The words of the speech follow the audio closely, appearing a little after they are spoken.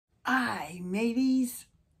Mateys,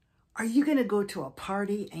 are you going to go to a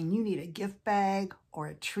party and you need a gift bag or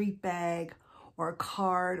a treat bag or a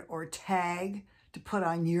card or tag to put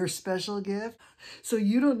on your special gift? So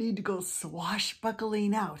you don't need to go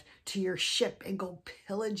swashbuckling out to your ship and go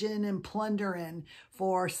pillaging and plundering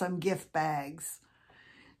for some gift bags.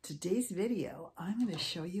 Today's video, I'm going to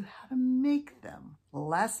show you how to make them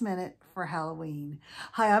last minute for Halloween.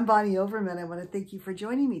 Hi, I'm Bonnie Overman. I want to thank you for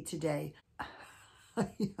joining me today. I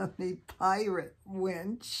am a pirate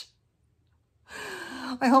winch.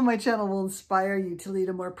 I hope my channel will inspire you to lead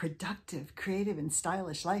a more productive, creative, and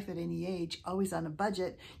stylish life at any age, always on a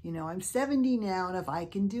budget. You know, I'm 70 now, and if I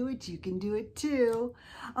can do it, you can do it too.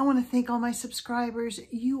 I want to thank all my subscribers.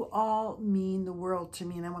 You all mean the world to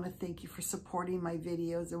me, and I want to thank you for supporting my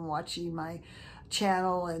videos and watching my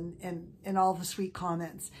channel and all the sweet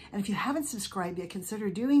comments. And if you haven't subscribed yet, consider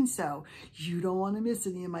doing so. You don't want to miss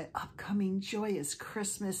any of my upcoming joyous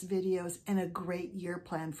Christmas videos and a great year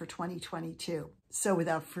plan for 2022. So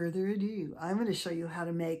without further ado, I'm going to show you how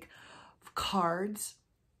to make cards,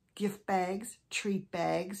 gift bags, treat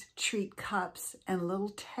cups, and little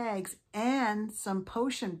tags, and some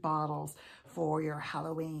potion bottles for your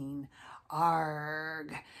Halloween.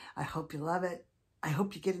 Arg! I hope you love it. I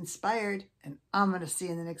hope you get inspired, and I'm going to see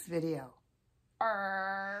you in the next video.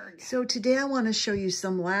 Arg. So today I want to show you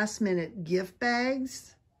some last minute gift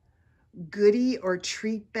bags, goodie or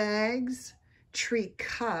treat bags, treat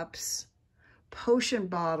cups, potion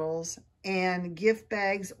bottles, and gift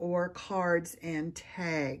bags or cards and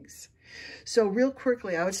tags. So real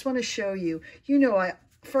quickly, I just want to show you,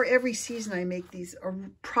 for every season I make these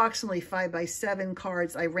approximately 5x7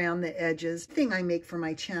 cards. I round the edges. The thing I make for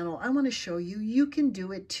my channel, I want to show you, you can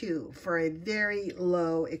do it too for a very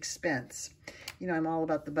low expense. You know, I'm all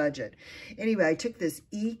about the budget. Anyway, I took this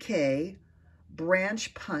EK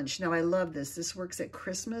branch punch. Now I love this. This works at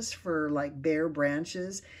Christmas for like bare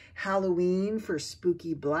branches, Halloween for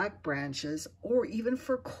spooky black branches, or even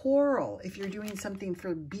for coral if you're doing something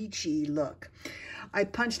for beachy look. I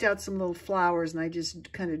punched out some little flowers and I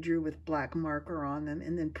just kind of drew with black marker on them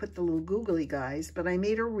and then put the little googly guys, but I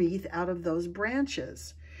made a wreath out of those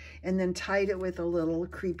branches and then tied it with a little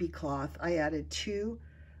creepy cloth. I added two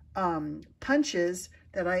punches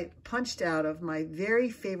that I punched out of my very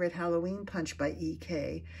favorite Halloween punch by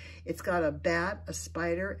EK. It's got a bat, a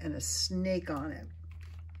spider, and a snake on it.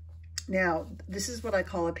 Now, this is what I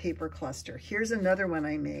call a paper cluster. Here's another one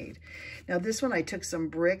I made. Now, this one I took some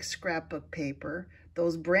brick scrapbook paper,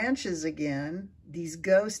 those branches again, these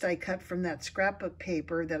ghosts I cut from that scrapbook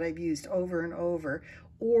paper that I've used over and over,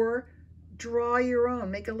 or draw your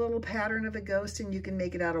own. Make a little pattern of a ghost and you can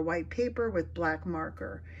make it out of white paper with black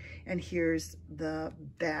marker. And here's the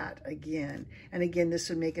bat again. And again, this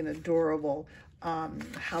would make an adorable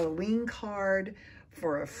Halloween card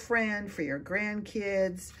for a friend, for your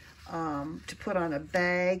grandkids, to put on a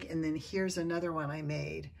bag. And then here's another one I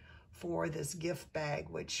made for this gift bag,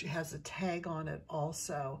 which has a tag on it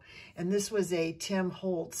also. And this was a Tim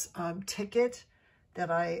Holtz ticket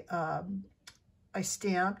that I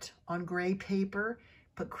stamped on gray paper,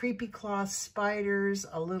 put creepy cloth spiders,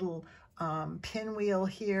 a little pinwheel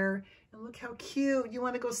here. And look how cute. You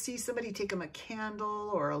want to go see somebody, take them a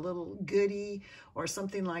candle or a little goodie or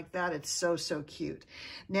something like that. It's so, so cute.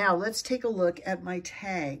 Now let's take a look at my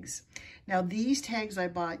tags. Now these tags I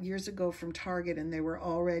bought years ago from Target and they were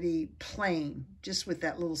already plain, just with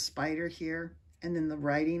that little spider here and then the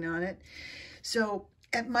writing on it. So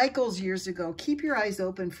at Michael's years ago, keep your eyes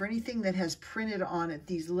open for anything that has printed on it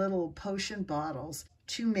these little potion bottles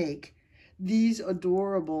to make these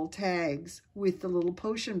adorable tags with the little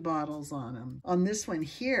potion bottles on them. On this one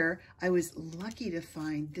here, I was lucky to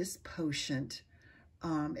find this potion.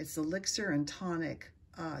 It's Elixir and Tonic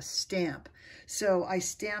stamp. So I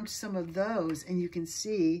stamped some of those and you can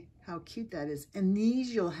see how cute that is. And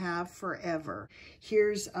these you'll have forever.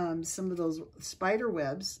 Here's some of those spider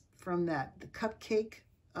webs from the cupcake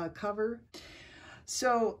cover.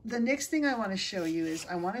 So the next thing I want to show you is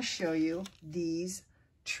I want to show you these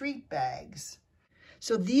treat bags.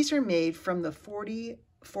 So these are made from the 40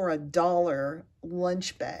 for $1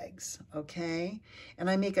 lunch bags, okay? And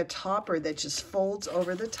I make a topper that just folds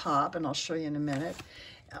over the top, and I'll show you in a minute.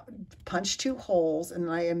 Punch 2 holes,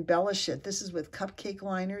 and I embellish it. This is with cupcake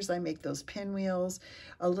liners. I make those pinwheels,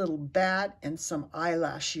 a little bat, and some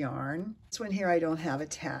eyelash yarn. This one here I don't have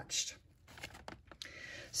attached.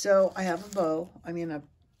 So I have a bow.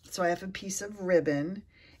 So I have a piece of ribbon,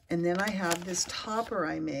 and then I have this topper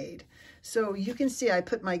I made. So you can see I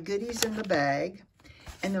put my goodies in the bag,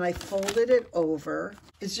 and then I folded it over.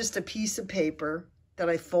 It's just a piece of paper that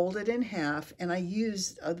I folded in half, and I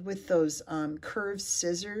used with those curved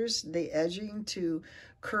scissors, the edging to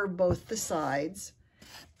curve both the sides.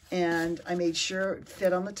 And I made sure it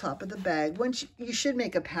fit on the top of the bag. Once you should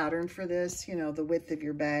make a pattern for this, you know, the width of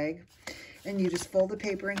your bag. And you just fold the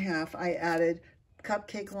paper in half. I added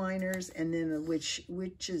cupcake liners and then a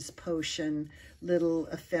witch's potion little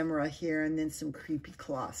ephemera here, and then some creepy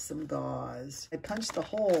cloth, some gauze. I punch the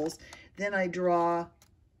holes, then I draw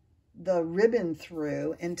the ribbon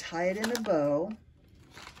through and tie it in a bow.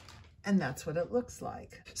 And that's what it looks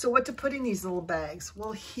like. So what to put in these little bags?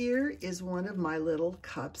 Well, here is one of my little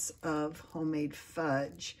cups of homemade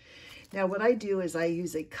fudge. Now what I do is I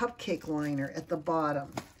use a cupcake liner at the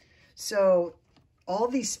bottom. So all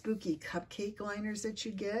these spooky cupcake liners that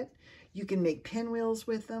you get, you can make pinwheels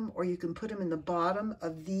with them, or you can put them in the bottom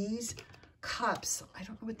of these cups. I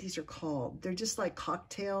don't know what these are called. They're just like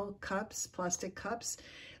cocktail cups, plastic cups,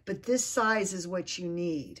 but this size is what you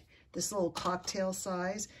need. This little cocktail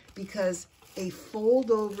size, because a fold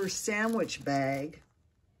over sandwich bag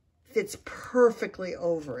fits perfectly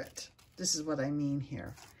over it. This is what I mean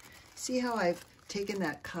here. See how I've taken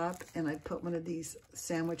that cup and I put one of these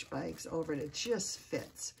sandwich bags over it? It just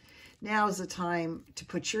fits. Now is the time to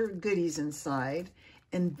put your goodies inside,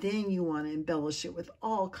 and then you want to embellish it with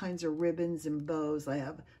all kinds of ribbons and bows. I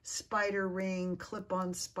have spider ring,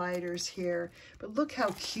 clip-on spiders here. But look how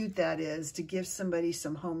cute that is to give somebody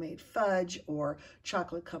some homemade fudge or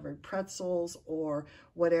chocolate-covered pretzels or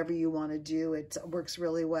whatever you want to do. It works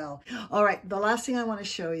really well. All right, the last thing I want to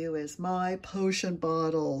show you is my potion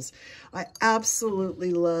bottles. I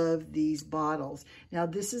absolutely love these bottles. Now,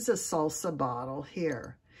 this is a salsa bottle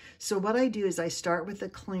here. So what I do is I start with a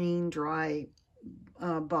clean, dry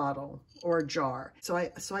bottle or jar. So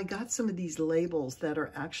I got some of these labels that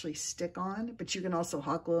are actually stick-on, but you can also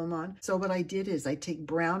hot glue them on. So what I did is I take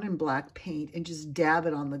brown and black paint and just dab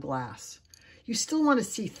it on the glass. You still want to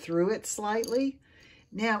see through it slightly.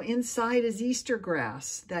 Now inside is Easter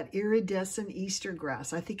grass, that iridescent Easter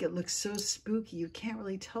grass. I think it looks so spooky, you can't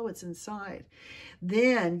really tell what's inside.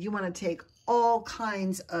 Then you want to take all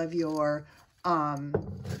kinds of your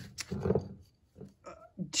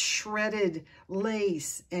shredded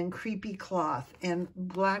lace and creepy cloth and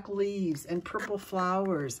black leaves and purple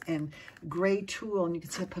flowers and gray tulle, and you can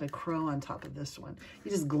see I put a crow on top of this one.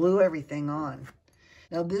 You just glue everything on.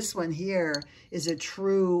 Now this one here is a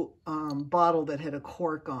true bottle that had a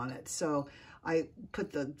cork on it, so I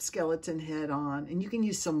put the skeleton head on, and you can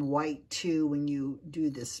use some white too when you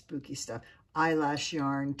do this spooky stuff. Eyelash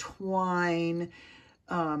yarn, twine,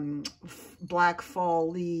 black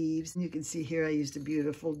fall leaves. And you can see here I used a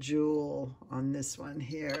beautiful jewel on this one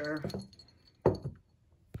here.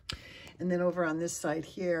 And then over on this side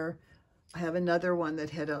here, I have another one that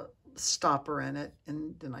had a stopper in it,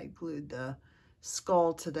 and then I glued the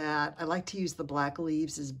skull to that. I like to use the black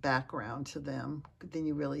leaves as background to them, but then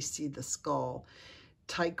you really see the skull.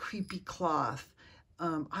 Tight creepy cloth,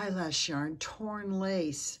 eyelash yarn, torn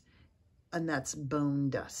lace, and that's bone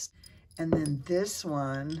dust. And then this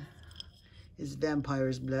one is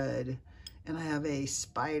vampire's blood, and I have a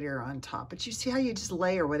spider on top. But you see how you just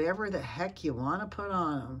layer whatever the heck you want to put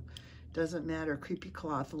on them. Doesn't matter. Creepy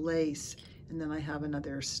cloth, lace, and then I have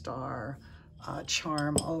another star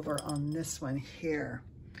charm over on this one here.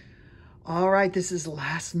 All right, this is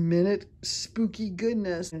last minute spooky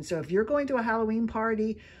goodness. And so if you're going to a Halloween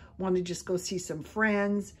party, want to just go see some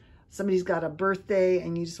friends, somebody's got a birthday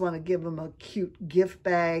and you just want to give them a cute gift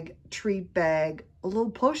bag, treat bag, a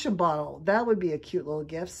little potion bottle, that would be a cute little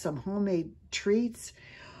gift, some homemade treats,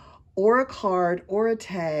 or a card or a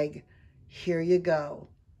tag, here you go.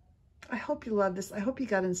 I hope you love this. I hope you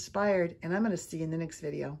got inspired, and I'm going to see you in the next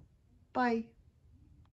video. Bye.